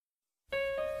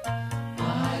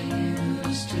I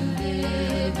used to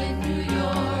live in New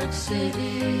York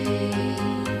City.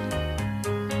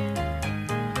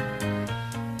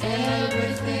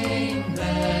 Everything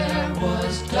there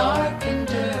was dark and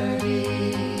dirty.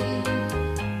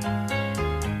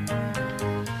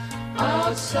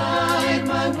 Outside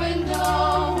my window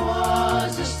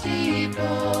was a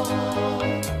steeple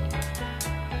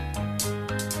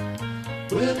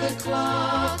with a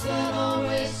clock that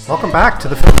always... Welcome back to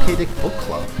the Philip K. Dick Book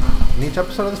Club. In each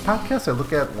episode of this podcast, I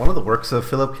look at one of the works of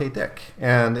Philip K. Dick.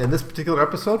 And in this particular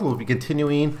episode, we'll be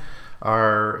continuing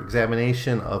our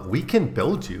examination of We Can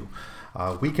Build You.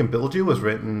 We Can Build You was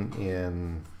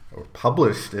written or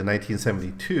published in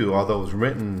 1972, although it was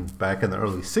written back in the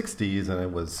early 60s, and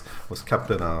it was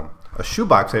kept in a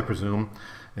shoebox, I presume,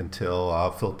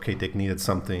 until Philip K. Dick needed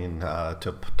something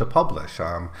to publish.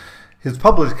 His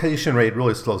publication rate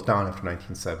really slows down after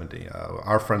 1970.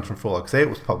 Our Friends from Frolics 8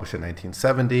 was published in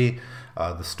 1970.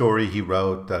 The story he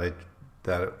wrote that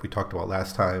we talked about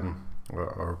last time,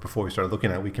 or before we started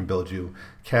looking at We Can Build You,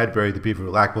 Cadbury the Beaver Who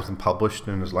Laughed, wasn't published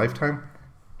in his lifetime.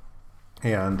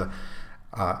 And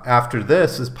after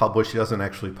this is published, he doesn't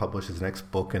actually publish his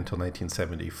next book until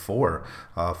 1974,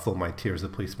 Fill My Tears, the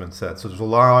Policeman Said. So there's a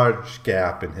large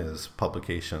gap in his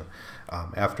publication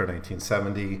after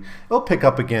 1970. It'll pick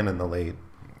up again in the late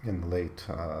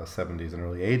 70s and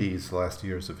early 80s, the last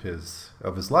years of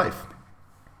his life.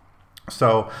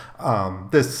 So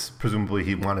this, presumably,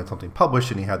 he wanted something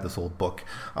published, and he had this old book.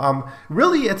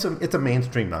 Really, it's a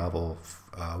mainstream novel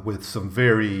with some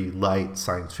very light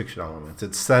science fiction elements.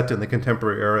 It's set in the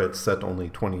contemporary era. It's set only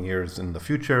 20 years in the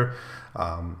future.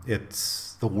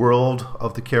 It's the world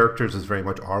of the characters is very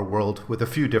much our world, with a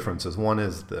few differences. One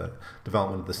is the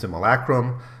development of the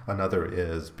simulacrum. Another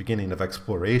is beginning of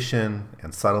exploration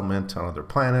and settlement on other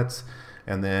planets.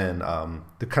 And then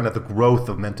the kind of the growth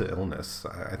of mental illness.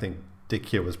 I think Dick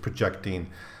here was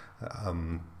projecting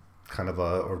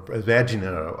or imagining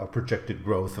a projected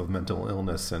growth of mental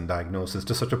illness and diagnosis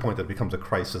to such a point that it becomes a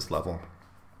crisis level.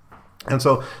 And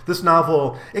so this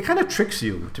novel, it kind of tricks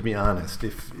you, to be honest.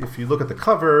 If you look at the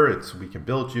cover, it's We Can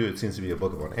Build You. It seems to be a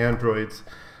book about androids.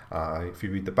 If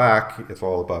you read the back, it's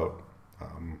all about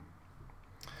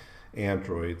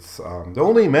androids. The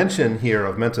only mention here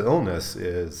of mental illness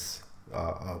is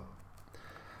a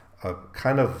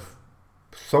kind of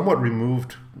somewhat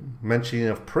removed mentioning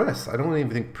of Priss. I don't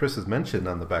even think Priss is mentioned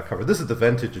on the back cover. This is the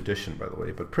vintage edition, by the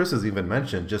way, but Priss is even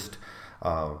mentioned, just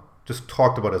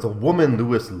talked about as a woman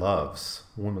Louis loves,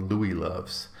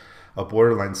 a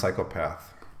borderline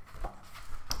psychopath.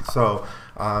 So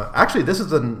actually, this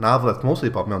is a novel that's mostly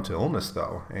about mental illness,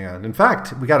 though. And in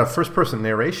fact, we got a first-person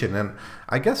narration. And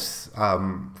I guess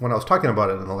when I was talking about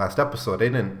it in the last episode, I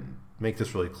didn't make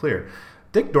this really clear.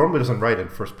 Dick normally doesn't write in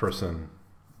first-person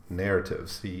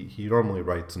narratives. He normally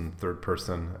writes in third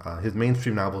person. His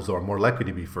mainstream novels are more likely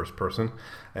to be first person,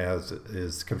 as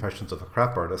is Confessions of a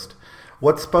Crap Artist.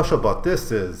 What's special about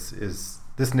this is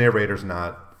this narrator's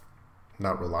not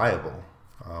reliable.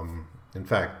 In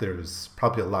fact, there's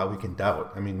probably a lot we can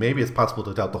doubt. I mean, maybe it's possible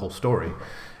to doubt the whole story,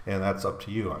 and that's up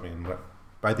to you. I mean,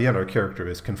 by the end, our character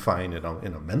is confined in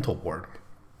a mental ward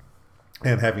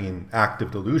and having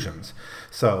active delusions.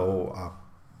 So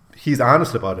he's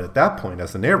honest about it at that point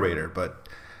as the narrator, but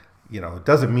it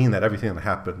doesn't mean that everything that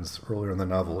happens earlier in the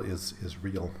novel is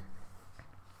real.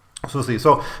 So we'll see.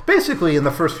 So basically, in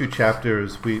the first few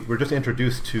chapters, we're just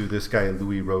introduced to this guy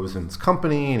Louis Rosen's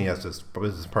company, and he has this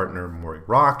business partner Maury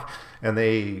Rock, and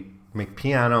they make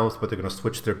pianos, but they're going to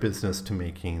switch their business to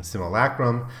making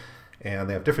simulacrum. And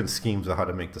they have different schemes of how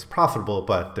to make this profitable,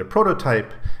 but their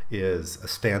prototype is a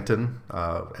Stanton,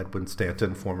 Edwin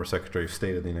Stanton, former Secretary of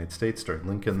State of the United States during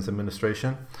Lincoln's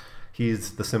administration.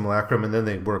 He's the simulacrum, and then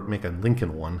they make a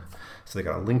Lincoln one. So they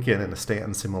got a Lincoln and a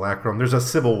Stanton simulacrum. There's a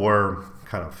Civil War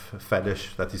kind of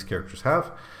fetish that these characters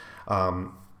have.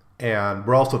 And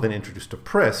we're also then introduced to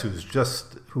Priss,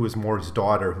 who is Maury's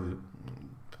daughter, who's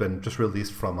been just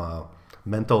released from a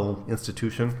mental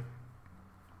institution.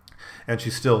 And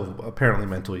she's still apparently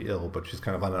mentally ill, but she's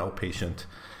kind of on an outpatient.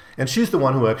 And she's the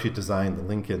one who actually designed the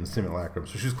Lincoln simulacrum.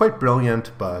 So she's quite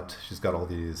brilliant, but she's got all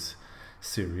these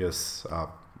serious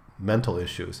mental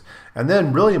issues. And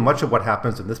then really much of what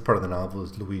happens in this part of the novel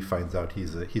is Louis finds out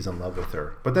he's in love with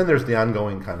her. But then there's the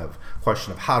ongoing kind of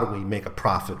question of how do we make a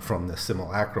profit from this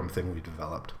simulacrum thing we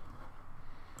developed.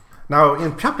 Now,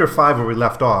 in chapter 5, where we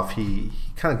left off, he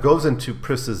kind of goes into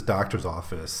Priss's doctor's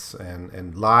office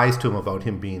and lies to him about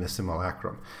him being a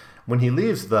simulacrum. When he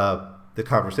leaves the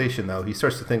conversation, though, he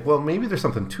starts to think, well, maybe there's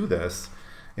something to this.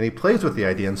 And he plays with the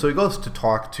idea. And so he goes to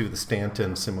talk to the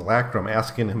Stanton simulacrum,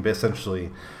 asking him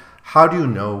essentially, how do you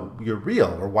know you're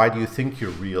real, or why do you think you're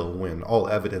real when all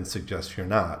evidence suggests you're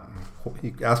not?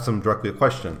 He asks him directly a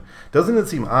question. Doesn't it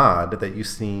seem odd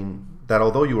that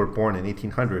although you were born in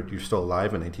 1800, you're still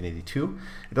alive in 1982?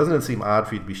 Doesn't it seem odd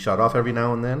for you to be shut off every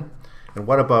now and then? And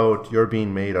what about your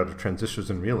being made out of transistors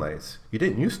and relays? You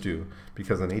didn't used to,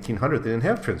 because in 1800 they didn't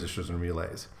have transistors and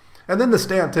relays. And then the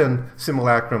Stanton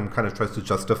simulacrum kind of tries to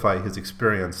justify his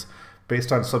experience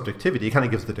based on subjectivity. He kind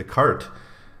of gives the Descartes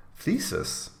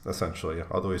thesis, essentially,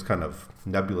 although he's kind of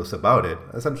nebulous about it.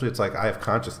 Essentially, it's like, I have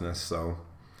consciousness, so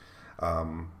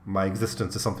my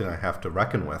existence is something I have to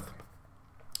reckon with.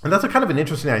 And that's a kind of an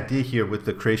interesting idea here with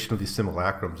the creation of these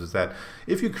simulacrums, is that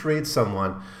if you create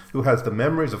someone who has the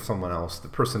memories of someone else, the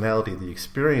personality, the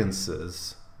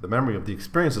experiences, the memory of the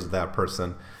experiences of that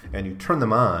person, and you turn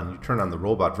them on, you turn on the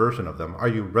robot version of them, are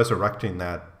you resurrecting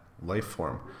that life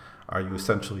form? Are you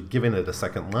essentially giving it a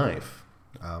second life?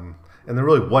 And then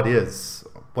really, what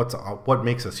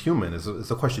makes us human is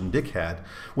the question Dick had.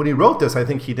 When he wrote this, I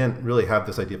think he didn't really have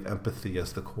this idea of empathy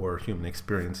as the core human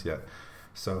experience yet.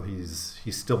 So he's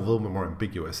still a little bit more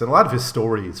ambiguous. And a lot of his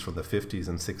stories from the 50s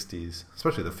and 60s,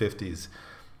 especially the 50s,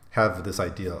 have this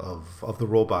idea of the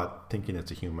robot thinking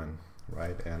it's a human,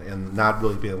 right? And not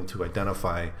really being able to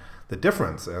identify the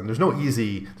difference. And there's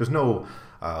no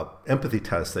empathy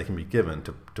test that can be given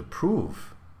to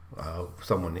prove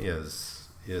someone is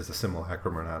a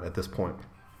simulacrum or not at this point.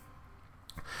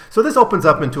 So this opens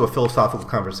up into a philosophical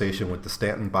conversation with the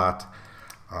Stanton bot.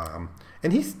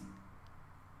 And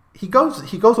he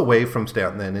goes away from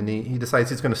Stanton then, and he decides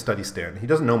he's going to study Stanton. He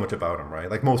doesn't know much about him, right?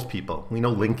 Like most people. We know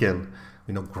Lincoln,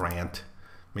 we know Grant,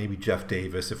 maybe Jeff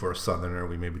Davis. If we're a Southerner,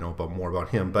 we maybe know more about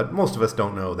him. But most of us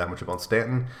don't know that much about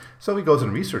Stanton. So he goes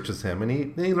and researches him, and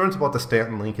he learns about the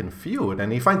Stanton-Lincoln feud,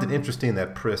 and he finds it interesting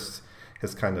that Priss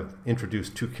has kind of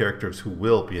introduced two characters who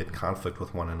will be in conflict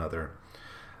with one another.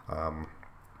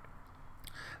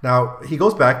 Now, he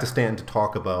goes back to Stanton to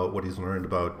talk about what he's learned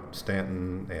about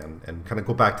Stanton and kind of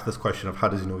go back to this question of how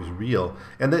does he know he's real.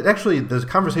 And that actually, the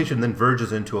conversation then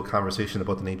verges into a conversation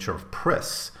about the nature of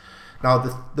Priss. Now,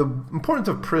 the importance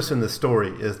of Priss in this story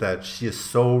is that she is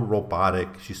so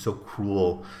robotic, she's so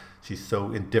cruel, she's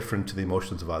so indifferent to the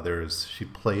emotions of others, she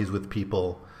plays with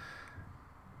people.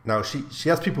 Now, she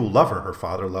has people who love her. Her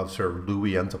father loves her.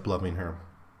 Louis ends up loving her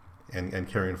and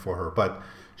caring for her. But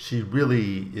she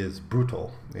really is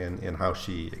brutal in how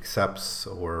she accepts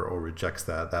or rejects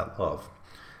that love.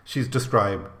 She's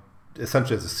described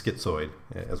essentially as a schizoid,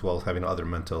 as well as having other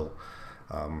mental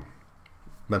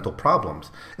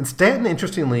problems. And Stanton,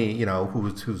 interestingly,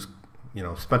 who's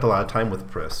spent a lot of time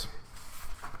with Priss,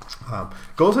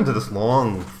 goes into this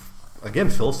long,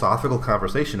 again, philosophical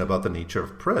conversation about the nature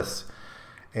of Priss.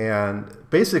 And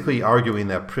basically arguing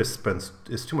that Priss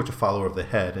is too much a follower of the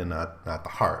head and not the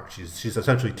heart. She's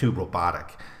essentially too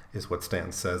robotic, is what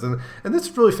Stanton says. And this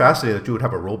is really fascinating that you would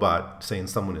have a robot saying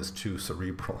someone is too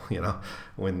cerebral,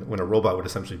 when a robot would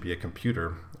essentially be a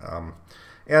computer.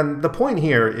 And the point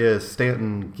here is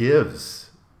Stanton gives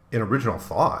an original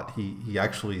thought. He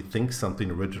actually thinks something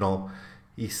original.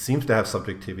 He seems to have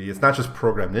subjectivity. It's not just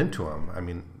programmed into him. I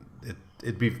mean,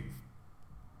 it'd be,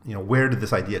 where did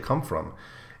this idea come from?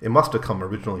 It must have come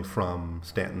originally from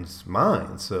Stanton's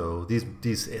mind. So these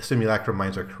simulacrum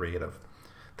minds are creative.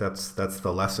 That's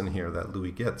the lesson here that Louis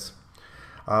gets.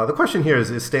 The question here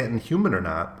is Stanton human or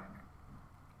not?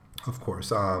 Of course.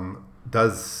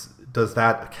 Does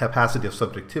that capacity of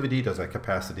subjectivity, does that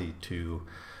capacity to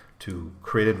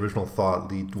create an original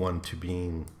thought lead one to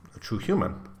being a true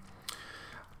human?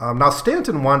 Now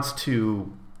Stanton wants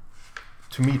to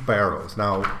meet Barrows.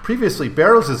 Now, previously,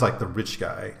 Barrows is like the rich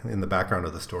guy in the background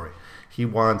of the story. They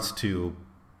want to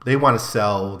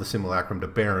sell the simulacrum to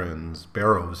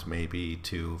Barrows maybe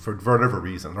for whatever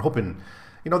reason. They're hoping,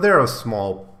 they're a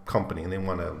small company and they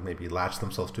want to maybe latch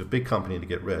themselves to a big company to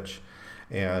get rich.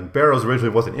 And Barrows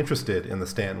originally wasn't interested in the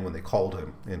Stanton when they called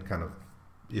him and kind of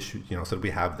issued, said,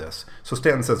 we have this. So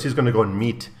Stanton says he's going to go and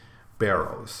meet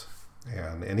Barrows.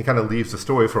 And he kind of leaves the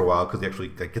story for a while because he actually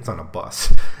gets on a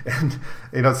bus. And,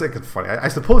 it's funny. I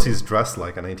suppose he's dressed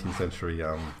like a 19th century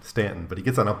Stanton, but he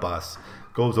gets on a bus,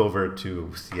 goes over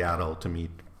to Seattle to meet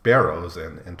Barrows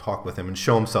and talk with him and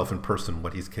show himself in person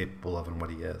what he's capable of and what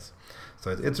he is.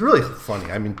 So it's really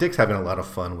funny. I mean, Dick's having a lot of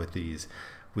fun with these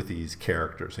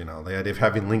characters, the idea of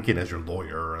having Lincoln as your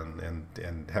lawyer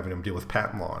and having him deal with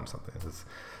patent law and something.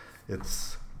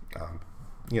 It's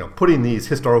putting these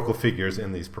historical figures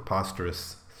in these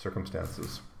preposterous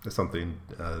circumstances is something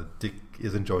Dick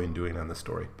is enjoying doing on this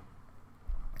story.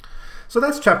 So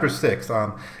that's chapter 6.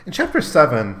 In chapter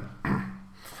 7,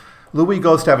 Louis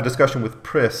goes to have a discussion with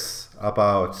Priss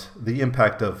about the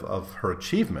impact of her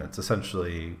achievements.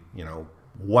 Essentially,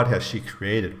 what has she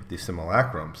created with these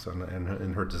simulacrums and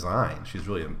in her design? She's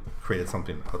really created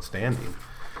something outstanding.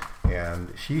 And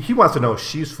he wants to know if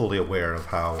she's fully aware of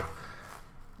how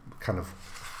kind of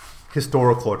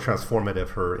historical or transformative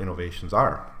her innovations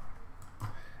are.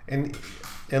 And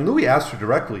Louis asked her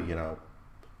directly,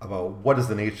 about what is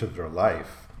the nature of their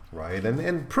life, right?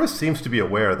 And Pris seems to be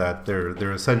aware that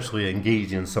they're essentially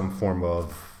engaged in some form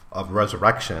of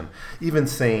resurrection, even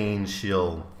saying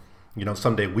she'll,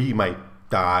 someday we might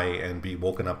die and be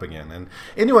woken up again. And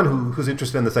anyone who's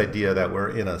interested in this idea that we're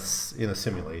in a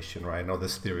simulation, right? I know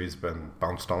this theory's been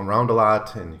bounced all around a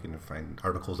lot, and you can find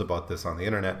articles about this on the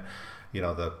internet.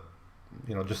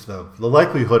 Just the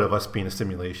likelihood of us being a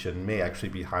simulation may actually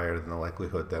be higher than the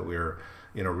likelihood that we're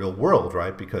in a real world,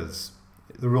 right? Because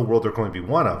the real world they're going to be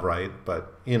one of, right?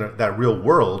 But in that real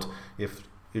world, if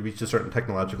it reached a certain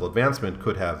technological advancement,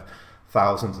 could have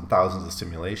thousands and thousands of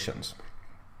simulations,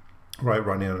 right?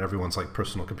 Running on everyone's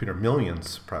personal computer,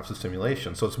 millions perhaps of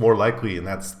simulations. So it's more likely, and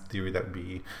that's theory, that would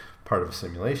be part of a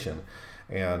simulation.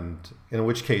 And in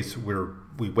which case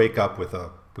we wake up with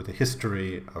a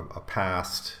history, a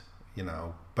past,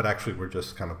 but actually we're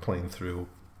just kind of playing through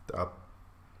a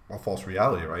false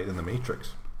reality, right, in the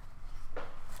Matrix.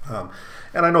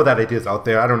 And I know that idea is out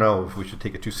there. I don't know if we should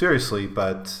take it too seriously,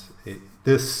 but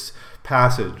this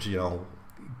passage,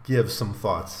 gives some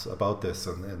thoughts about this,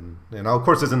 and of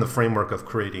course is in the framework of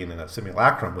creating a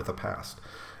simulacrum with a past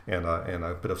and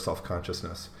a bit of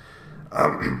self-consciousness.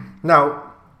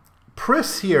 Now,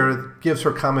 Pris here gives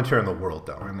her commentary on the world,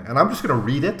 though, and I'm just going to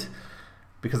read it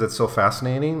because it's so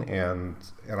fascinating, and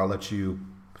I'll let you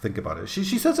think about it. She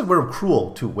says that we're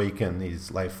cruel to awaken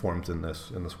these life forms in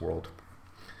this world.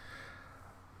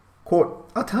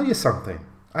 Quote, "I'll tell you something.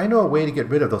 I know a way to get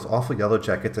rid of those awful yellow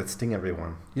jackets that sting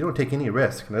everyone. You don't take any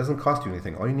risk, and it doesn't cost you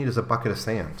anything. All you need is a bucket of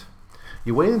sand.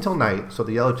 You wait until night, so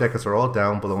the yellow jackets are all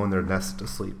down below in their nests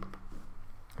asleep.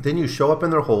 Then you show up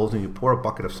in their holes and you pour a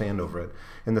bucket of sand over it,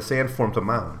 and the sand forms a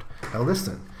mound. Now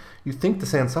listen, you think the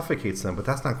sand suffocates them, but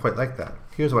that's not quite like that.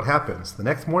 Here's what happens. The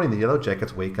next morning, the yellow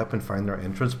jackets wake up and find their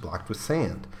entrance blocked with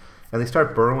sand, and they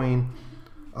start burrowing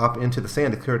up into the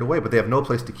sand to clear it away, but they have no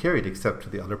place to carry it except to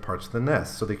the other parts of the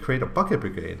nest. So they create a bucket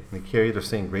brigade, and they carry their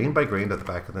sand grain by grain to the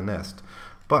back of the nest.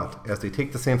 But as they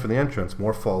take the sand from the entrance,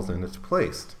 more falls in its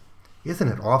place. Isn't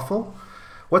it awful?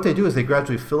 What they do is they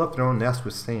gradually fill up their own nest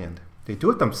with sand. They do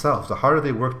it themselves. The harder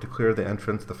they work to clear the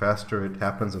entrance, the faster it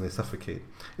happens and they suffocate.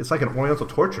 It's like an oriental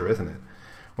torture, isn't it?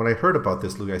 When I heard about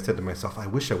this, Louis, I said to myself, I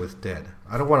wish I was dead.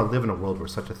 I don't want to live in a world where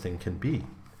such a thing can be."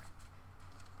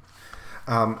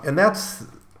 And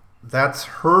that's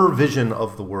her vision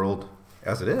of the world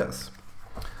as it is.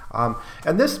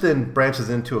 And this then branches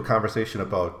into a conversation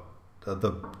about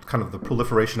the kind of the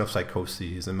proliferation of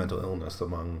psychoses and mental illness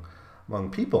among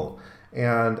people.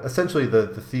 And essentially the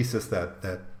thesis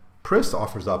that Pris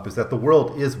offers up is that the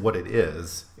world is what it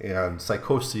is, and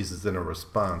psychoses is in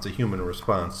a human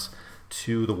response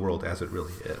to the world as it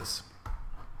really is.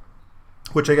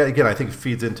 Which, again, I think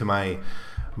feeds into my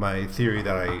theory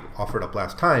that I offered up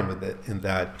last time, in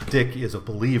that Dick is a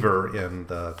believer in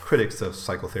the critics of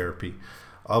psychotherapy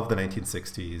of the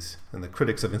 1960s and the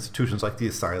critics of institutions like the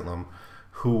asylum,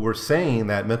 who were saying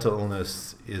that mental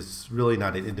illness is really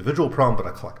not an individual problem but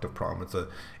a collective problem.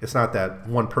 It's not that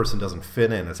one person doesn't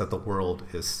fit in, it's that the world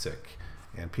is sick.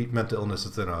 And mental illness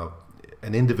is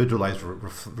an individualized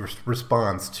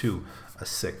response to a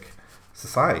sick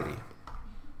society.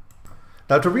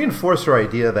 Now, to reinforce her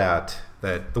idea that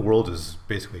the world is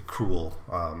basically cruel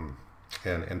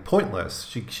and pointless,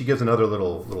 she gives another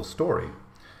little story.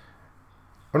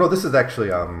 Oh no, this is actually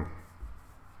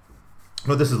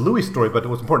this is Louis' story, but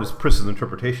what's important is Pris's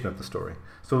interpretation of the story.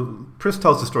 So Pris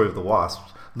tells the story of the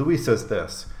wasps. Louis says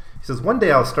this. He says, "One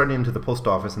day I was starting into the post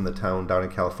office in the town down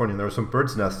in California, and there were some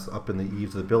birds' nests up in the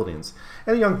eaves of the buildings.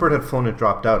 And a young bird had flown and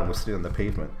dropped out and was sitting on the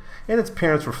pavement. And its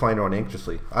parents were flying around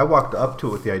anxiously. I walked up to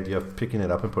it with the idea of picking it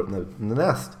up and putting it in the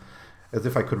nest, as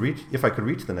if I could reach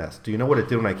the nest. Do you know what it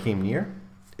did when I came near?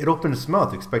 It opened its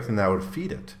mouth, expecting that I would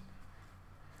feed it."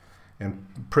 And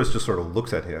Pris just sort of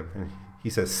looks at him, and he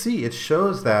says, "See, it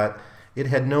shows that it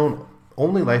had known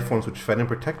only life forms which fed and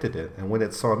protected it. And when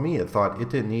it saw me, it thought it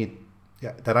didn't need,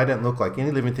 that I didn't look like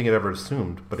any living thing it ever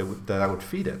assumed, but that I would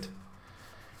feed it."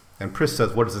 And Pris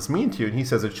says, "What does this mean to you?" And he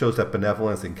says, "It shows that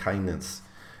benevolence and kindness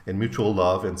and mutual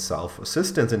love and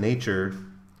self-assistance in nature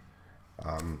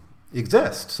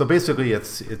exist." So basically,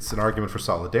 it's an argument for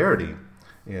solidarity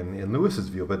in Lewis's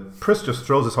view. But Pris just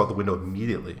throws this out the window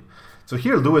immediately. So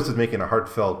here Lewis is making a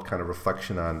heartfelt kind of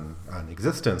reflection on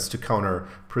existence to counter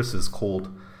Pris's cold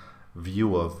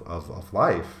view of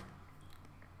life.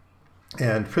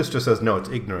 And Pris just says, no, it's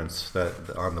ignorance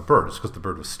that on the bird. It's because the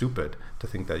bird was stupid to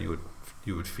think that you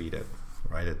would feed it,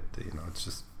 right? It's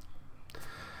just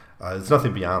it's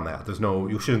nothing beyond that.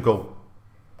 You shouldn't go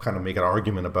kind of make an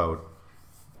argument about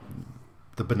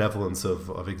the benevolence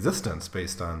of existence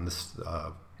based on this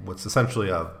what's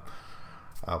essentially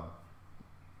an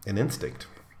instinct.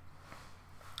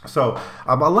 So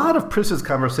a lot of Pris's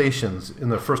conversations in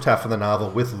the first half of the novel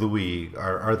with Louis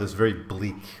are this very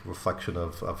bleak reflection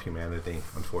of humanity,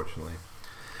 unfortunately.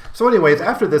 So anyways,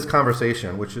 after this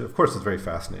conversation, which of course is very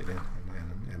fascinating,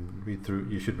 and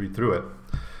you should read through it,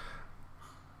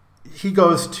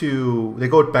 they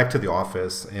go back to the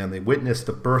office and they witness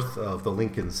the birth of the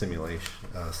Lincoln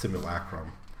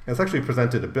simulacrum. And it's actually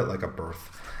presented a bit like a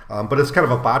birth. But it's kind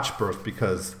of a botched birth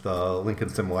because the Lincoln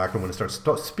simulacrum, when it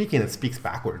starts speaking, it speaks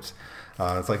backwards.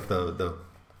 It's like the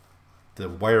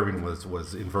wiring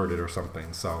was inverted or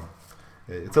something. So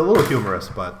it's a little humorous,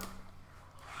 but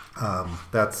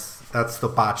that's the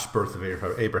botched birth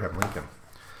of Abraham Lincoln.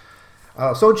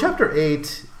 So in chapter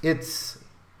 8, it's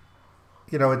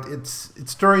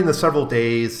during the several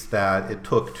days that it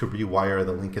took to rewire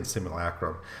the Lincoln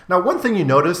simulacrum. Now, one thing you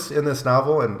notice in this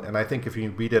novel, and I think if you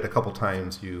read it a couple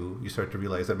times, you start to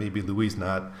realize that maybe Louis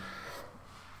not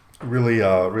really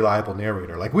a reliable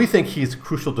narrator. Like, we think he's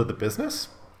crucial to the business,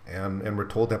 and we're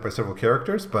told that by several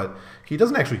characters, but he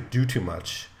doesn't actually do too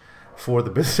much for the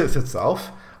business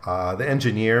itself. The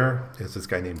engineer is this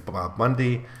guy named Bob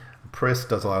Mundy. Pris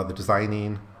does a lot of the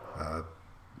designing.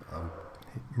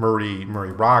 Murray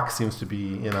Rock seems to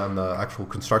be in on the actual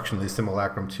construction of the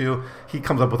simulacrum too. He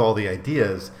comes up with all the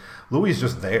ideas. Louis is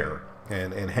just there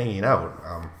and hanging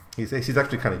out. He's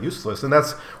actually kind of useless, and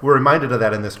we're reminded of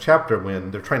that in this chapter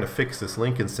when they're trying to fix this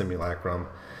Lincoln simulacrum.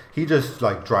 He just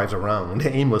drives around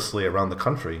aimlessly around the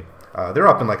country. They're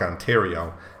up in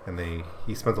Ontario, and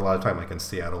he spends a lot of time in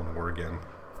Seattle and Oregon,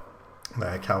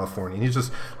 California. And he's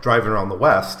just driving around the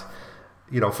West,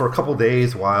 for a couple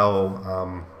days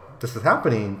while this is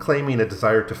happening, claiming a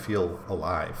desire to feel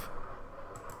alive.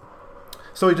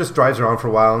 So he just drives around for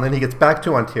a while, and then he gets back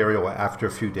to Ontario after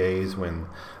a few days when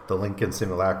the Lincoln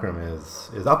simulacrum is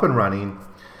up and running,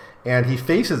 and he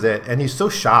faces it, and he's so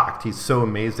shocked, he's so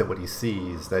amazed at what he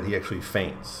sees that he actually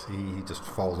faints. He just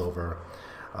falls over,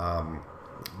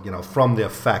 from the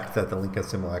effect that the Lincoln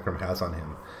simulacrum has on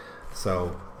him.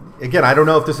 So again, I don't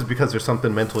know if this is because there's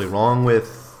something mentally wrong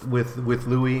with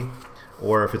Louis,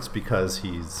 or if it's because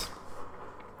he's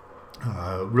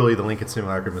really the Lincoln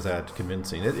simulacrum is that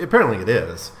convincing. Apparently it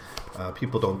is.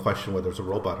 People don't question whether it's a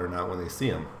robot or not when they see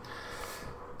him.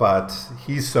 But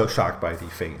he's so shocked by it, he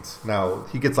faints. Now,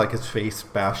 he gets his face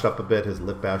bashed up a bit, his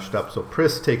lip bashed up. So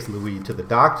Pris takes Louis to the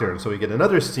doctor. And so we get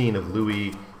another scene of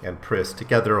Louis and Pris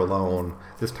together alone.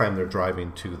 This time they're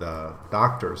driving to the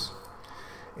doctor's.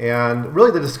 And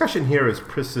really the discussion here is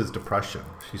Pris's depression.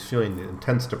 She's feeling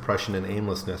intense depression and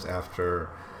aimlessness after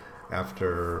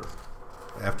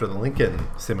the Lincoln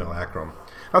simulacrum.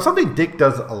 Now, something Dick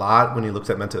does a lot when he looks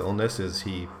at mental illness is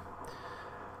he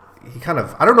kind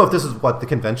of, I don't know if this is what the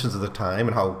conventions of the time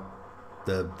and how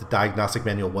the diagnostic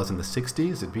manual was in the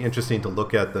 60s. It'd be interesting to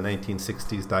look at the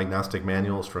 1960s diagnostic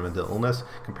manuals for mental illness,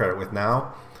 compare it with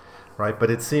now. Right,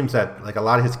 but it seems that a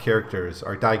lot of his characters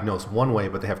are diagnosed one way,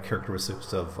 but they have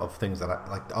characteristics of things that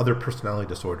like other personality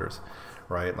disorders,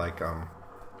 right?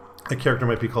 A character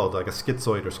might be called a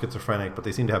schizoid or schizophrenic, but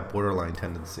they seem to have borderline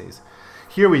tendencies.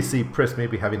 Here we see Pris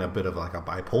maybe having a bit of a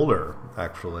bipolar,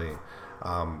 actually,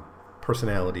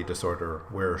 personality disorder,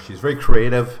 where she's very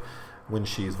creative when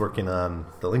she's working on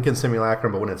the Lincoln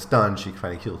simulacrum, but when it's done, she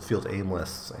kind of feels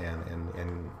aimless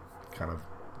and kind of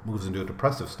moves into a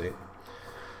depressive state.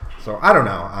 So I don't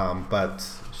know, but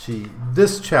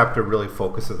this chapter really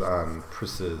focuses on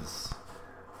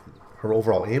her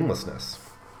overall aimlessness.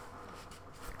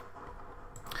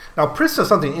 Now, Pris does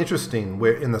something interesting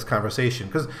in this conversation,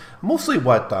 because mostly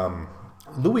what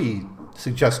Louis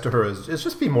suggests to her is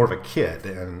just be more of a kid,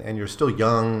 and you're still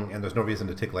young, and there's no reason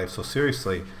to take life so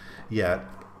seriously yet.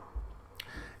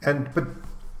 But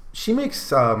she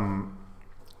makes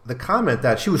the comment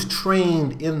that she was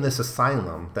trained in this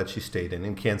asylum that she stayed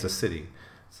in Kansas City.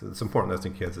 So it's important that's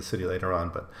in Kansas City later on,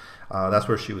 but that's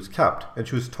where she was kept. And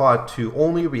she was taught to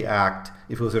only react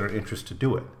if it was in her interest to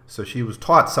do it. So she was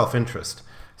taught self-interest,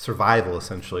 survival,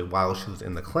 essentially, while she was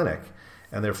in the clinic.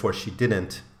 And therefore, she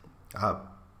didn't...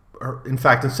 in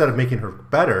fact, instead of making her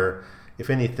better, if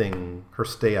anything, her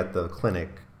stay at the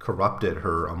clinic corrupted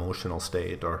her emotional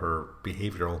state or her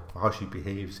behavioral, how she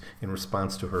behaves in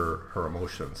response to her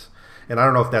emotions. And I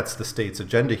don't know if that's the state's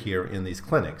agenda here in these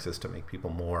clinics, is to make people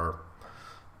more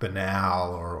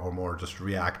banal or more just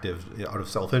reactive out of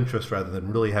self-interest rather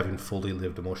than really having fully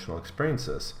lived emotional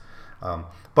experiences.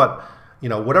 But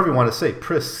whatever you want to say,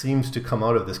 Pris seems to come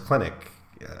out of this clinic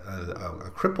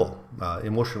a cripple,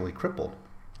 emotionally crippled.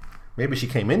 Maybe she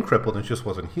came in crippled and just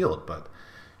wasn't healed, but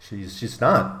she's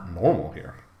not normal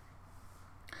here.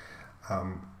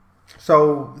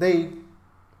 So they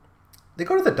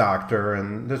go to the doctor,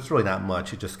 and there's really not much.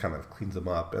 He just kind of cleans them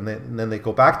up, and then they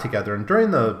go back together. And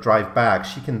during the drive back,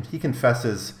 he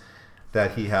confesses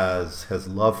that he has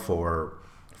love for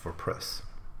Pris.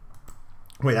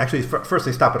 Wait, actually, first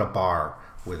they stop at a bar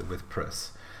with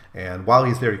Pris, and while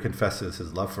he's there, he confesses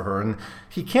his love for her, and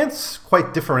he can't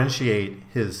quite differentiate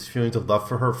his feelings of love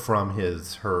for her from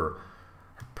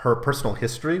her personal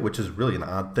history, which is really an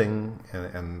odd thing.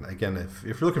 And again, if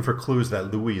you're looking for clues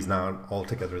that Louis is not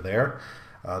altogether there,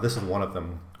 this is one of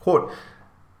them. Quote,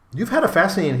 "You've had a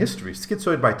fascinating history.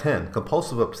 Schizoid by 10,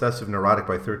 compulsive obsessive neurotic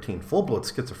by 13, full-blood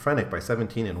schizophrenic by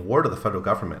 17, and ward of the federal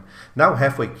government. Now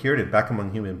halfway cured and back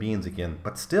among human beings again.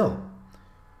 But still,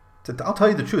 I'll tell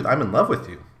you the truth, I'm in love with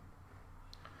you."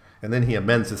 And then he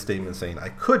amends his statement saying, "I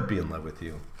could be in love with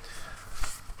you."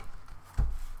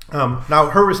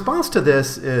 Now, her response to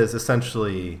this is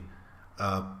essentially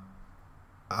a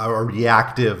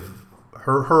reactive.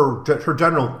 Her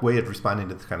general way of responding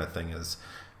to this kind of thing is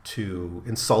to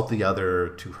insult the other,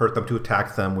 to hurt them, to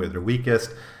attack them where they're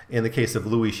weakest. In the case of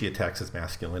Louis, she attacks his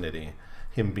masculinity,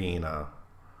 him being I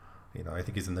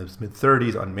think he's in his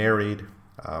mid-30s, unmarried.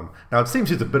 Now, it seems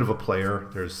he's a bit of a player.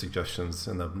 There's suggestions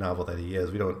in the novel that he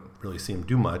is. We don't really see him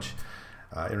do much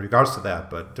in regards to that,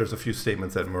 but there's a few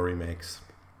statements that Murray makes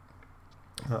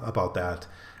about that.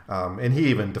 And he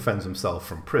even defends himself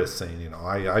from Pris, saying,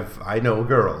 I know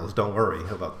girls, don't worry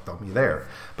about me there.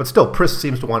 But still, Pris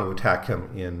seems to want to attack him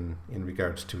in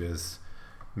regards to his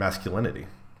masculinity.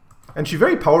 And she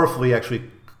very powerfully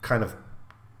actually kind of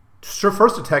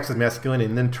first attacks his masculinity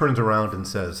and then turns around and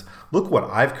says, "Look what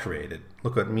I've created.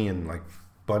 Look what me and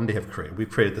Bundy have created. We've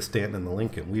created the Stanton and the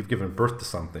Lincoln. We've given birth to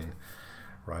something,"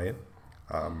 right?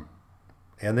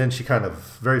 And then she kind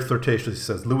of very flirtatiously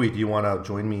says, "Louis, do you want to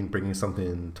join me in bringing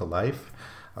something to life?"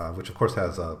 Which, of course,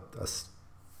 has a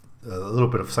little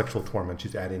bit of sexual torment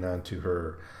she's adding on to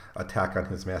her attack on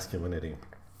his masculinity.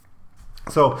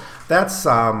 So that's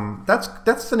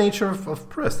the nature of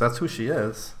Pris. That's who she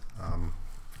is.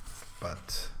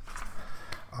 But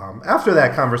after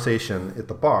that conversation at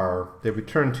the bar, they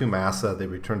return to Massa, they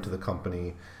return to the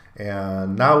company,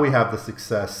 and now we have the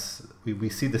success. We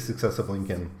see the success of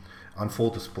Lincoln on full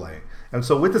display. And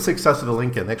so with the success of the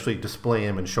Lincoln, they actually display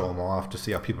him and show him off to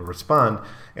see how people respond.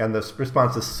 And the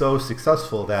response is so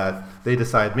successful that they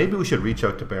decide maybe we should reach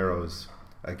out to Barrows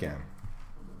again.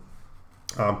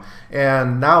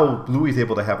 And now Louis is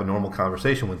able to have a normal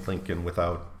conversation with Lincoln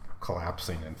without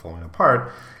collapsing and falling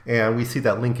apart. And we see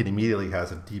that Lincoln immediately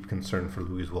has a deep concern for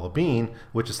Louis' well-being,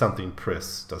 which is something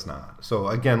Pris does not. So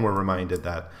again, we're reminded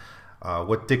that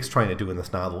what Dick's trying to do in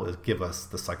this novel is give us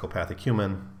the psychopathic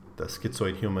human, the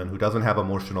schizoid human who doesn't have a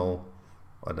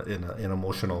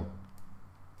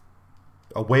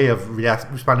way of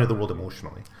responding to the world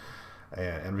emotionally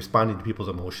and responding to people's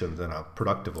emotions in a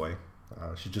productive way.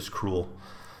 She's just cruel.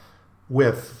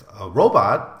 With a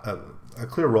robot, a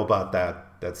clear robot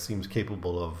that seems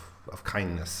capable of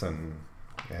kindness and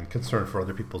concern for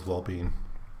other people's well-being.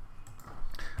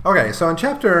 Okay, so in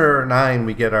Chapter 9,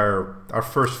 we get our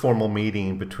first formal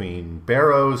meeting between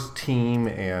Barrows' team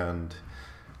and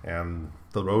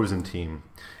the Rosen team.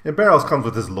 And Barrows comes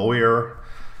with his lawyer.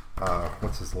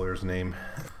 What's his lawyer's name?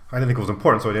 I didn't think it was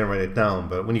important, so I didn't write it down.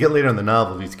 But when you get later in the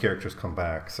novel, these characters come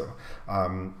back. So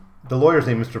the lawyer's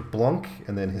name is Mr. Blunk,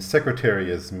 and then his secretary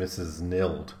is Mrs.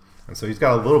 Nild. And so he's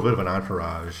got a little bit of an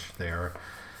entourage there.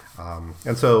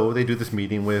 And so they do this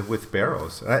meeting with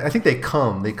Barrows. I think they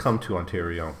come to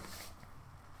Ontario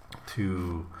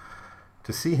to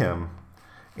see him.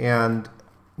 And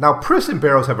now Pris and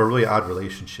Barrows have a really odd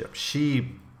relationship.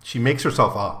 She makes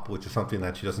herself up, which is something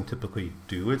that she doesn't typically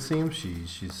do, it seems.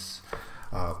 She's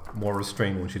more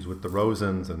restrained when she's with the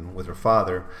Rosens and with her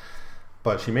father.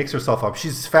 But she makes herself up.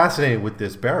 She's fascinated with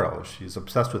this Barrows. She's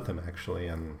obsessed with him, actually,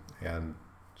 and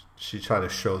she kind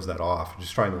of shows that off.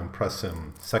 She's trying to impress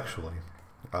him sexually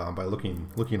by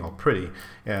looking all pretty.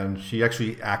 And she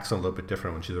actually acts a little bit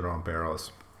different when she's around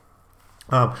Barrows.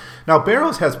 Now,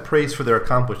 Barrows has praise for their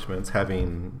accomplishments,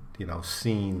 having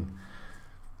seen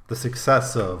the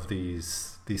success of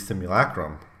these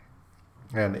simulacrum.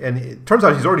 And it turns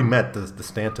out he's already met the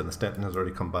Stanton. The Stanton has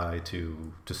already come by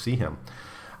to see him.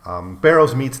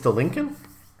 Barrows meets the Lincoln,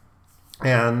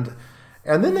 and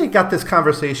then they got this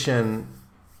conversation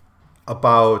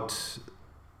about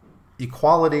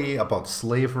equality, about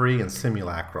slavery, and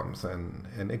simulacrums.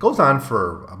 And it goes on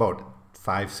for about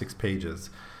 5-6 pages.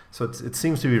 So it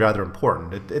seems to be rather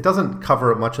important. It doesn't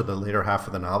cover much of the later half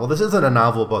of the novel. This isn't a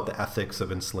novel about the ethics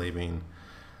of enslaving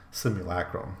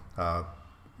simulacrum.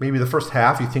 Maybe the first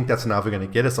half, you think that's a novel you're going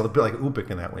to get. It's a bit like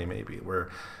Ubik in that way, maybe, where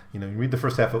you read the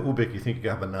first half of Ubik, you think you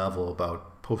have a novel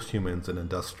about posthumans and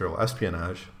industrial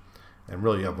espionage, and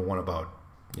really you have one about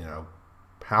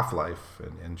half-life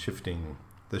and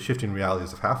the shifting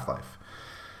realities of half-life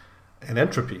and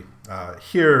entropy.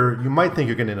 Here, you might think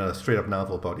you're getting a straight-up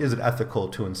novel about, is it ethical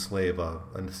to enslave a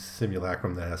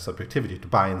simulacrum that has subjectivity, to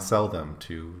buy and sell them,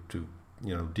 to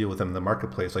deal with them in the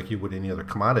marketplace like you would any other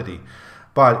commodity.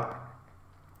 But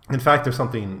in fact, there's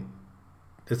something,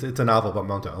 it's a novel about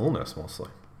mental illness mostly.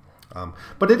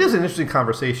 But it is an interesting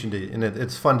conversation, and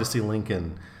it's fun to see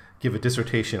Lincoln give a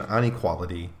dissertation on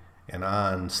equality and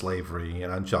on slavery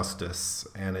and on justice,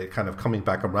 and it kind of coming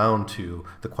back around to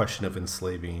the question of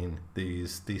enslaving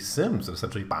these Sims,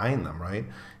 essentially buying them, right?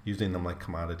 Using them like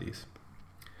commodities.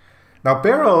 Now,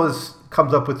 Barrows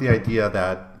comes up with the idea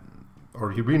that,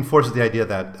 or he reinforces the idea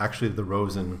that actually the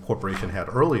Rosen Corporation had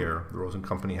earlier, the Rosen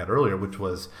Company had earlier, which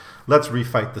was, let's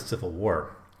refight the Civil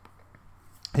War.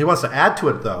 He wants to add to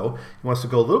it, though. He wants to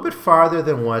go a little bit farther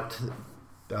than what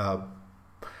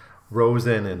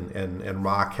Rosen and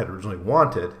Rock had originally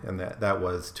wanted, and that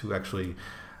was to actually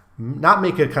not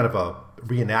make it kind of a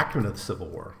reenactment of the Civil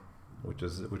War, which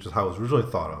is how it was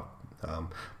originally thought of,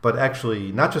 but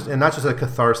actually not just a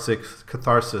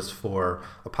catharsis for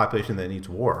a population that needs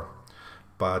war,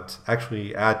 but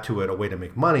actually add to it a way to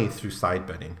make money through side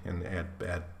betting and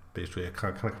add basically a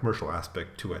kind of commercial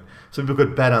aspect to it. So people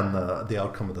could bet on the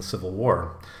outcome of the Civil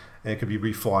War, and it could be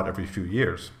refought every few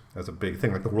years as a big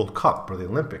thing, like the World Cup or the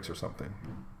Olympics or something.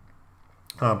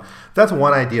 That's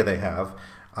one idea they have.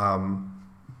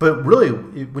 But really,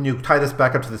 when you tie this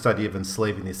back up to this idea of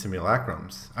enslaving these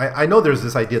simulacrums, I know there's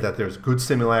this idea that there's good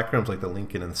simulacrums like the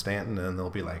Lincoln and Stanton, and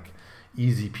there'll be like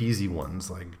easy peasy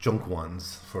ones, like junk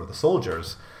ones for the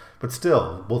soldiers. But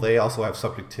still, will they also have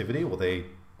subjectivity? Will they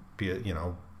be,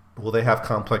 will they have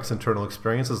complex internal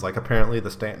experiences like apparently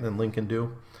the Stanton and Lincoln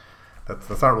do?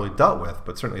 That's not really dealt with,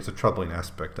 but certainly it's a troubling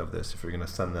aspect of this if you're going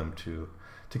to send them to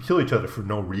kill each other for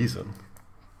no reason.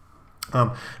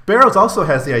 Barrows also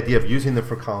has the idea of using them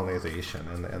for colonization,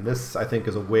 and this, I think,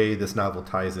 is a way this novel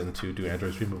ties into Do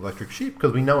Androids Remove Electric Sheep?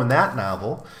 Because we know in that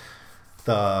novel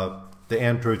the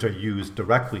androids are used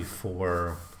directly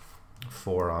for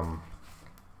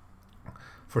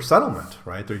settlement,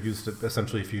 right? They're used to,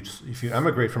 essentially, if you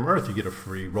emigrate from Earth, you get a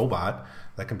free robot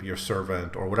that can be your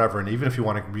servant or whatever. And even if you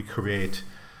want to recreate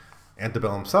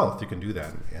Antebellum South, you can do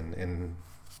that. And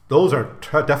those are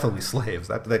definitely slaves.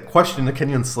 That question, can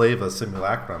you enslave a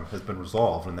simulacrum, has been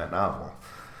resolved in that novel,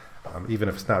 even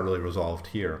if it's not really resolved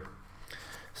here.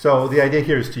 So the idea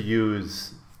here is to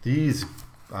use these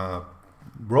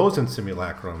Rosen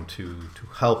simulacrum to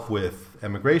help with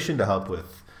emigration, to help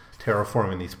with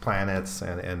terraforming these planets,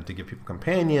 and to give people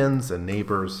companions and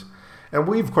neighbors. And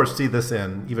we, of course, see this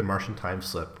in even Martian Time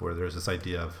Slip, where there's this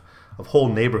idea of whole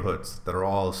neighborhoods that are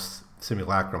all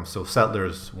simulacrums, so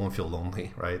settlers won't feel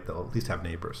lonely, right? They'll at least have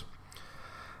neighbors.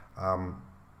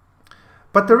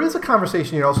 But there is a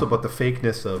conversation here also about the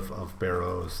fakeness of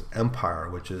Barrows' empire,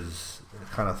 which is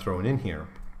kind of thrown in here.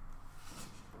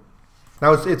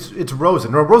 Now, it's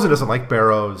Rosen. No, Rosen doesn't like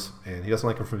Barrows, and he doesn't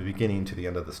like him from the beginning to the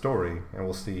end of the story, and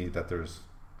we'll see that there's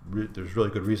really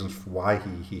good reasons for why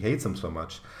he hates him so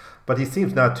much. But he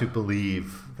seems not to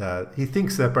believe that, he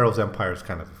thinks that Barrows' empire is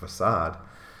kind of a facade.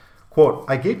 Quote,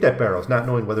 I gaped at Barrows, not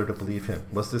knowing whether to believe him.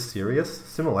 Was this serious?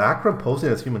 Simulacrum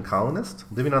posing as human colonists,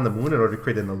 living on the moon in order to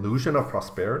create an illusion of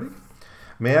prosperity?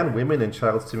 Man, women, and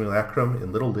child simulacrum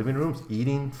in little living rooms,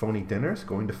 eating phony dinners,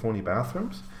 going to phony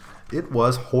bathrooms? It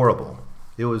was horrible.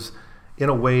 It was, in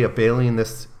a way, bailing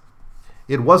this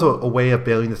man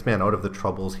out of the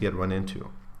troubles he had run into.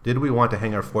 Did we want to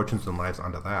hang our fortunes and lives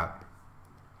onto that?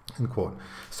 End quote.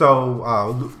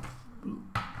 So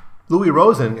Louis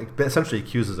Rosen essentially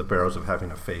accuses the Barrows of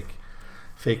having a fake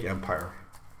empire,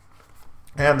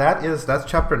 and that's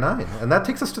chapter 9, and that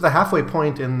takes us to the halfway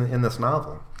point in this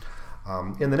novel.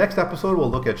 In the next episode,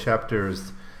 we'll look at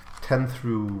chapters 10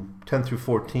 through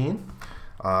 14,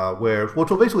 which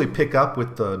will basically pick up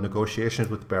with the negotiations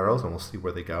with Barrows, and we'll see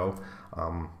where they go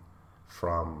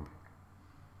from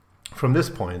this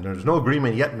point. There's no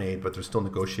agreement yet made, but they're still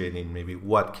negotiating maybe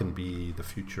what can be the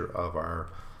future of our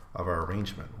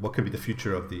arrangement. What could be the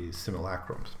future of these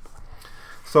simulacrums?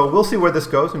 So we'll see where this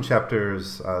goes in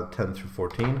chapters 10 through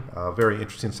 14. A very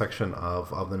interesting section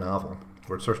of the novel,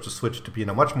 where it starts to switch to being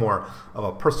a much more of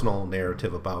a personal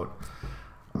narrative about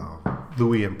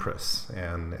Louis and Pris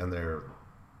and their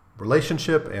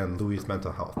relationship and Louis'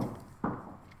 mental health.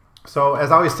 So,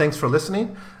 as always, thanks for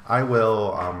listening. I'll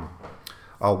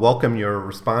welcome your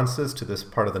responses to this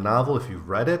part of the novel if you've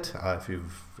read it. If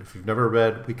you've never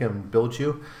read We Can Build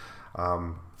You,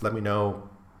 let me know.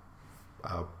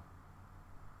 Well,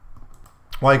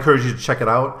 I encourage you to check it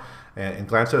out and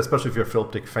glance at it, especially if you're a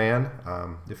Philip Dick fan.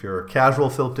 If you're a casual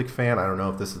Philip Dick fan, I don't know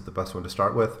if this is the best one to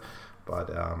start with, but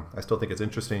I still think it's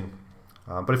interesting.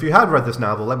 But if you had read this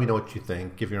novel, let me know what you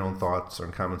think. Give your own thoughts or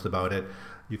comments about it.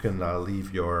 You can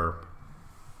leave your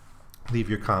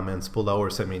comments below or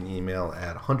send me an email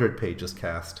at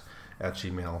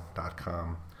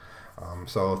 100pagescast@gmail.com.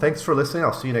 So thanks for listening.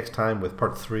 I'll see you next time with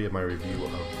part 3 of my review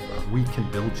of We Can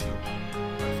Build You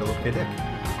by Philip K. Dick.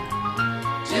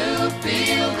 To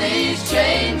feel these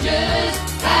changes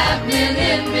happening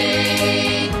in me.